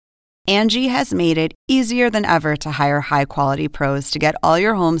Angie has made it easier than ever to hire high-quality pros to get all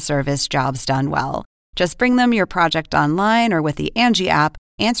your home service jobs done well. Just bring them your project online or with the Angie app,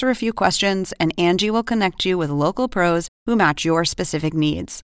 answer a few questions, and Angie will connect you with local pros who match your specific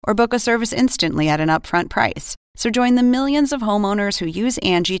needs. Or book a service instantly at an upfront price. So join the millions of homeowners who use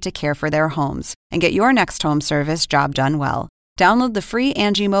Angie to care for their homes and get your next home service job done well. Download the free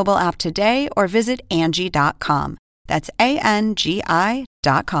Angie mobile app today or visit Angie.com. That's ANGI.com.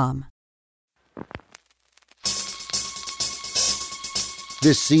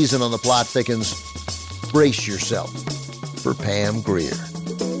 This season on The Plot Thickens, brace yourself for Pam Grier.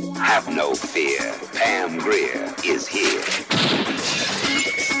 Have no fear. Pam Grier is here.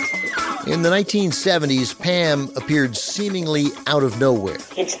 In the 1970s, Pam appeared seemingly out of nowhere.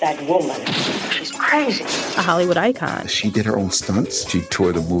 It's that woman. She's crazy. A Hollywood icon. She did her own stunts. She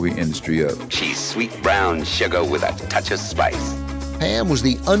tore the movie industry up. She's sweet brown sugar with a touch of spice. Pam was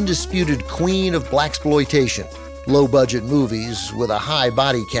the undisputed queen of blaxploitation, low-budget movies with a high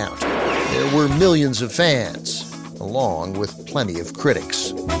body count. There were millions of fans, along with plenty of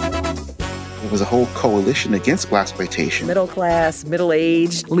critics. There was a whole coalition against blaxploitation. Middle class,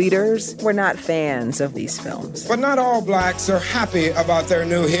 middle-aged leaders were not fans of these films. But not all blacks are happy about their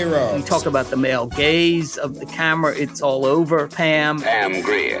new hero. We talk about the male gaze of the camera. It's all over Pam. Pam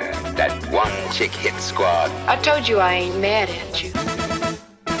Grier, that one chick hit squad. I told you I ain't mad at you.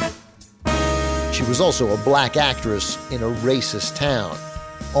 She was also a black actress in a racist town.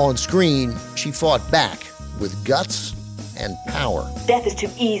 On screen, she fought back with guts and power. Death is too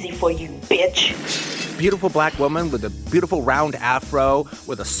easy for you, bitch. Beautiful black woman with a beautiful round afro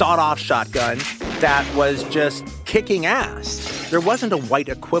with a sawed-off shotgun that was just kicking ass. There wasn't a white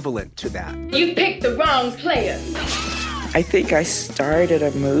equivalent to that. You picked the wrong player. I think I started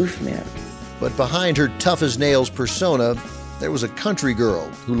a movement. But behind her tough-as-nails persona, there was a country girl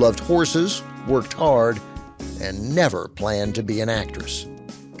who loved horses, worked hard, and never planned to be an actress.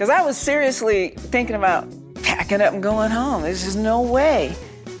 Because I was seriously thinking about packing up and going home. There's just no way.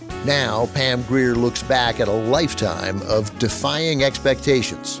 Now, Pam Grier looks back at a lifetime of defying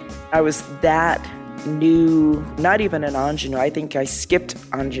expectations. I was that new, not even an ingenue. I think I skipped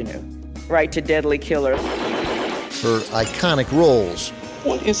ingenue, right to Deadly Killer. Her iconic roles.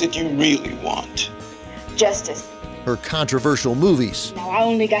 What is it you really want? Justice. Her controversial movies. Now I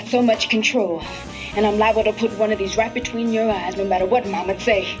only got so much control, and I'm liable to put one of these right between your eyes no matter what Mama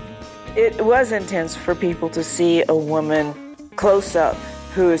say. It was intense for people to see a woman close up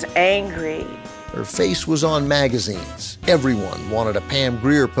who is angry. Her face was on magazines. Everyone wanted a Pam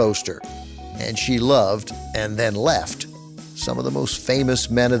Grier poster. And she loved, and then left, some of the most famous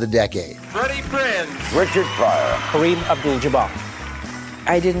men of the decade. Freddie Prinze. Richard Pryor. Kareem Abdul-Jabbar.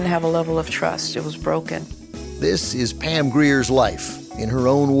 I didn't have a level of trust. It was broken. This is Pam Grier's life, in her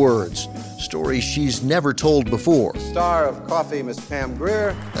own words. Stories she's never told before. Star of Coffee, Miss Pam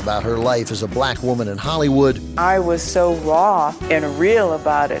Grier. About her life as a black woman in Hollywood. I was so raw and real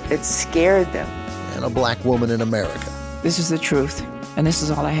about it, it scared them. And a black woman in America. This is the truth, and this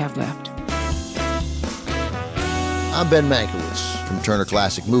is all I have left. I'm Ben Mankiewicz from Turner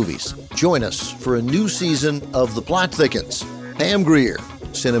Classic Movies. Join us for a new season of The Plot Thickens. Pam Grier,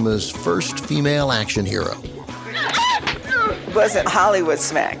 cinema's first female action hero. It wasn't Hollywood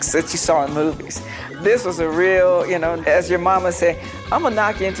smacks that you saw in movies. This was a real, as your mama said, I'm gonna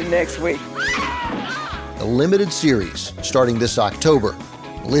knock you into next week. A limited series starting this October.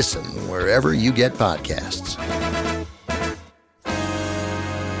 Listen wherever you get podcasts.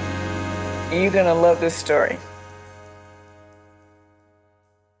 You're gonna love this story.